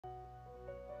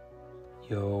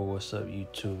Yo, what's up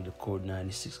YouTube? The Code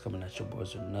 96 coming at your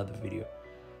boys with another video.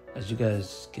 As you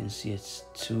guys can see, it's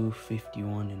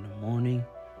 2:51 in the morning.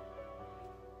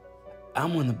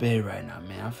 I'm on the bed right now,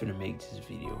 man. I'm finna make this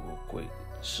video real quick.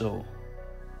 So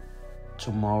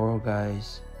tomorrow,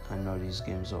 guys, I know these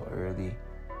games are early.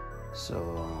 So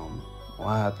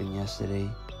what happened yesterday,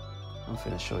 I'm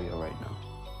finna show you right now.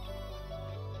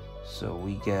 So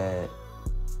we got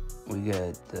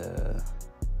the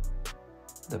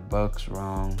Bucks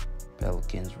wrong,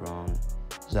 Pelicans wrong,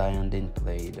 Zion didn't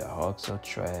play, the Hawks are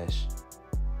trash,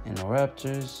 and the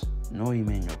Raptors, no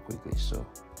Emmanuel quickly. So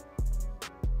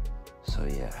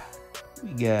yeah,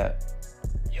 we got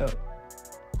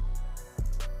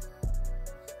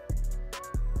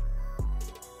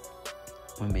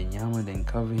Wembanyama didn't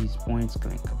cover his points,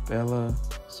 Clint Capella.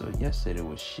 So yesterday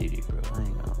was shitty, bro. I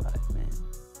ain't gonna lie, man.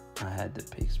 I had the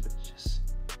picks, but just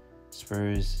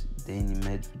Spurs, Danny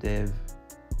Medvedev.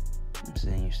 I'm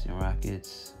saying Houston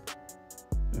Rockets.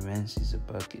 Ramsey's a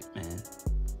bucket, man.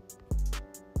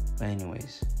 But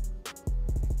anyways,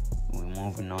 we're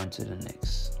moving on to the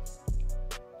next.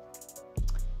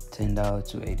 $10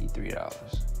 to $83.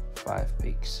 5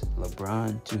 picks.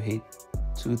 LeBron to hit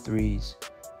 2 threes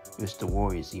with the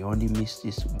Warriors. He only missed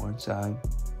this one time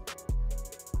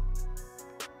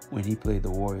when he played the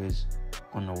Warriors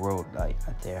on the road, like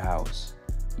at their house.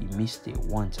 He missed it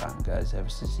one time, guys, ever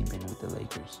since he been with the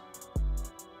Lakers.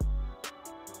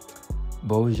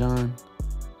 Bojan,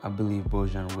 I believe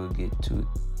Bojan will get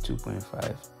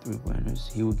 2.5 3-pointers.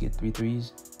 He will get 3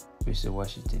 threes versus the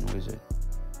Washington Wizards.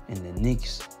 And the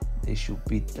Knicks, they should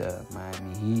beat the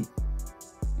Miami Heat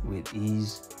with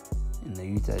ease. And the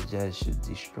Utah Jazz should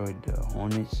destroy the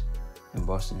Hornets. And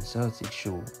Boston Celtics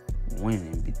should win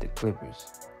and beat the Clippers.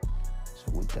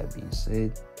 So with that being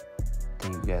said,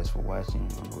 thank you guys for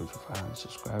watching. I'm going to 500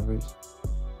 subscribers.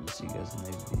 I'll see you guys in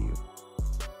the next video.